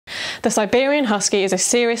The Siberian Husky is a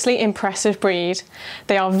seriously impressive breed.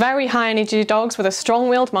 They are very high energy dogs with a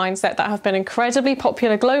strong-willed mindset that have been incredibly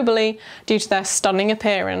popular globally due to their stunning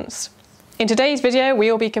appearance. In today's video, we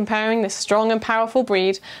will be comparing this strong and powerful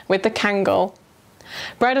breed with the Kangal.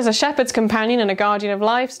 Bred as a shepherd's companion and a guardian of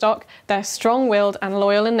livestock, they're strong-willed and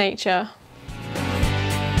loyal in nature.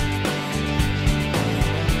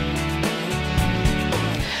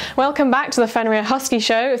 Welcome back to the Fenrir Husky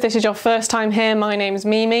Show. If this is your first time here, my name's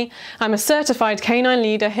Mimi. I'm a certified canine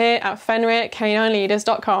leader here at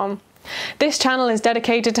FenrirCanineLeaders.com. This channel is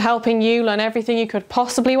dedicated to helping you learn everything you could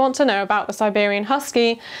possibly want to know about the Siberian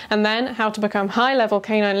Husky, and then how to become high-level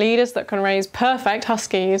canine leaders that can raise perfect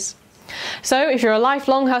huskies. So if you're a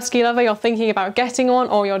lifelong husky lover, you're thinking about getting one,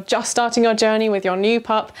 or you're just starting your journey with your new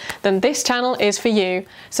pup, then this channel is for you.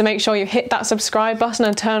 So make sure you hit that subscribe button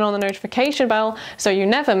and turn on the notification bell so you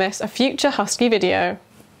never miss a future husky video.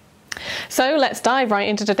 So let's dive right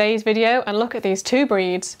into today's video and look at these two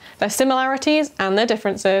breeds, their similarities and their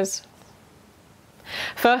differences.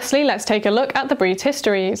 Firstly, let's take a look at the breed's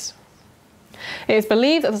histories. It is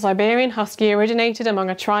believed that the Siberian Husky originated among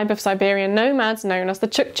a tribe of Siberian nomads known as the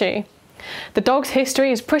Chukchi. The dog's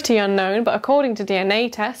history is pretty unknown, but according to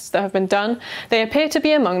DNA tests that have been done, they appear to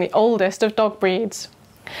be among the oldest of dog breeds.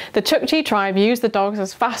 The Chukchi tribe used the dogs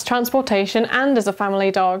as fast transportation and as a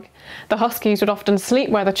family dog. The Huskies would often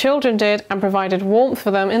sleep where the children did and provided warmth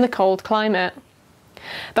for them in the cold climate.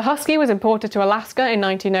 The Husky was imported to Alaska in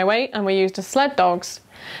 1908 and were used as sled dogs.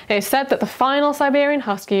 It is said that the final Siberian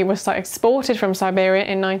Husky was exported from Siberia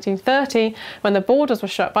in 1930 when the borders were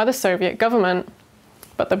shut by the Soviet government.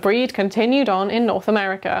 But the breed continued on in North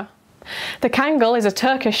America. The Kangal is a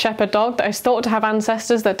Turkish shepherd dog that is thought to have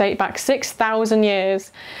ancestors that date back 6,000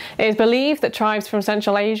 years. It is believed that tribes from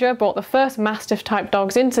Central Asia brought the first Mastiff-type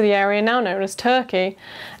dogs into the area now known as Turkey,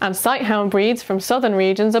 and Sighthound breeds from southern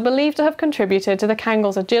regions are believed to have contributed to the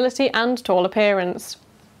Kangal's agility and tall appearance.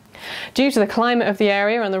 Due to the climate of the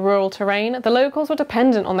area and the rural terrain, the locals were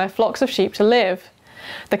dependent on their flocks of sheep to live.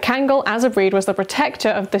 The Kangal as a breed was the protector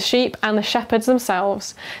of the sheep and the shepherds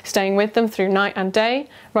themselves, staying with them through night and day,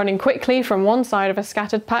 running quickly from one side of a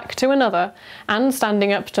scattered pack to another, and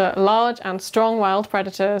standing up to large and strong wild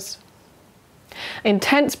predators.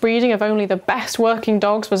 Intense breeding of only the best working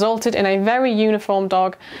dogs resulted in a very uniform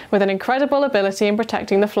dog with an incredible ability in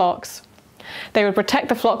protecting the flocks. They would protect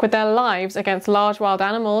the flock with their lives against large wild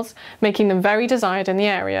animals, making them very desired in the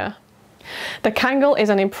area. The Kangal is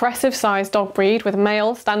an impressive sized dog breed, with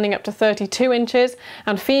males standing up to 32 inches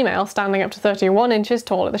and females standing up to 31 inches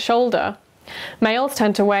tall at the shoulder. Males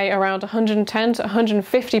tend to weigh around 110 to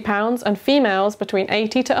 150 pounds and females between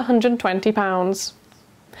 80 to 120 pounds.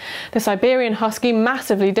 The Siberian Husky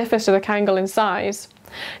massively differs to the Kangal in size.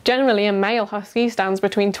 Generally, a male husky stands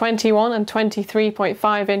between 21 and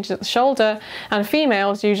 23.5 inches at the shoulder, and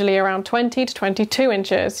females usually around 20 to 22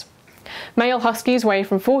 inches. Male huskies weigh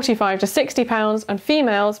from 45 to 60 pounds and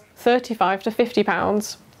females 35 to 50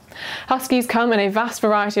 pounds. Huskies come in a vast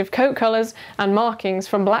variety of coat colours and markings,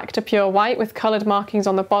 from black to pure white, with coloured markings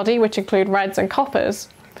on the body which include reds and coppers.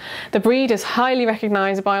 The breed is highly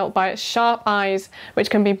recognisable by its sharp eyes, which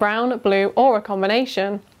can be brown, blue or a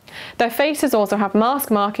combination. Their faces also have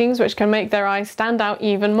mask markings which can make their eyes stand out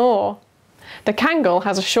even more. The Kangal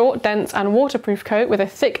has a short, dense and waterproof coat with a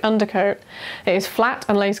thick undercoat. It is flat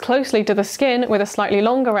and lays closely to the skin, with a slightly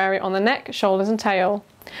longer area on the neck, shoulders and tail.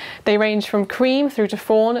 They range from cream through to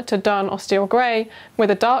fawn to dun or steel grey,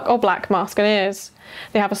 with a dark or black mask and ears.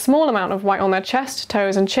 They have a small amount of white on their chest,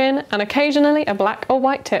 toes and chin, and occasionally a black or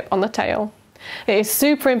white tip on the tail. It is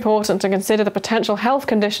super important to consider the potential health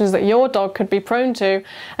conditions that your dog could be prone to,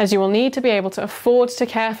 as you will need to be able to afford to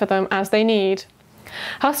care for them as they need.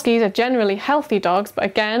 Huskies are generally healthy dogs, but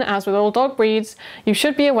again, as with all dog breeds, you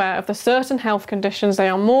should be aware of the certain health conditions they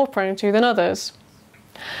are more prone to than others.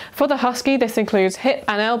 For the Husky, this includes hip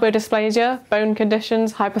and elbow dysplasia, bone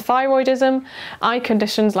conditions, hypothyroidism, eye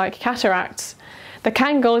conditions like cataracts. The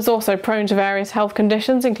Kangal is also prone to various health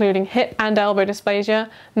conditions including hip and elbow dysplasia,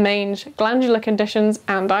 mange, glandular conditions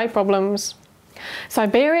and eye problems.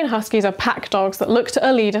 Siberian Huskies are pack dogs that look to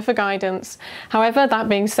a leader for guidance. However, that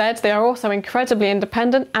being said, they are also incredibly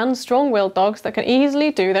independent and strong-willed dogs that can easily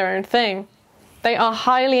do their own thing. They are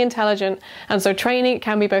highly intelligent, and so training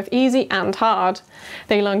can be both easy and hard.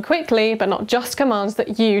 They learn quickly, but not just commands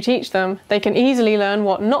that you teach them. They can easily learn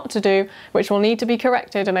what not to do, which will need to be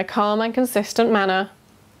corrected in a calm and consistent manner.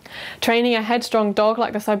 Training a headstrong dog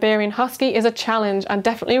like the Siberian Husky is a challenge and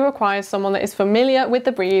definitely requires someone that is familiar with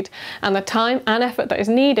the breed and the time and effort that is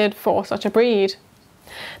needed for such a breed.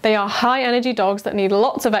 They are high-energy dogs that need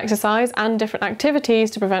lots of exercise and different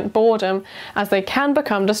activities to prevent boredom, as they can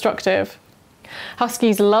become destructive.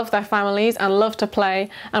 Huskies love their families and love to play,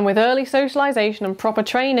 and with early socialisation and proper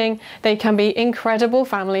training, they can be incredible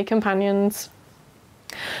family companions.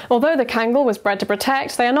 Although the Kangal was bred to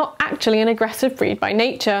protect, they are not actually an aggressive breed by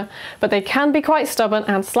nature, but they can be quite stubborn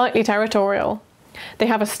and slightly territorial. They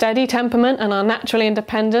have a steady temperament and are naturally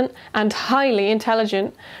independent and highly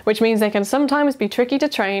intelligent, which means they can sometimes be tricky to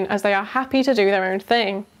train as they are happy to do their own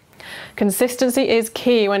thing. Consistency is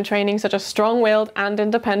key when training such a strong-willed and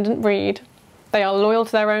independent breed. They are loyal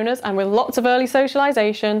to their owners, and with lots of early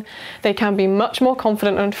socialisation, they can be much more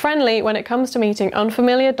confident and friendly when it comes to meeting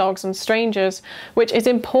unfamiliar dogs and strangers, which is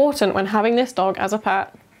important when having this dog as a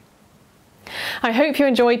pet. I hope you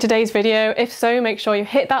enjoyed today's video. If so, make sure you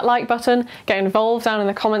hit that like button, get involved down in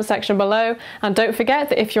the comments section below, and don't forget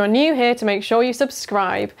that if you're new here to make sure you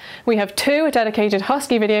subscribe. We have 2 dedicated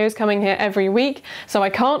husky videos coming here every week, so I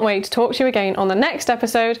can't wait to talk to you again on the next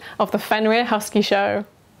episode of the Fenrir Husky Show.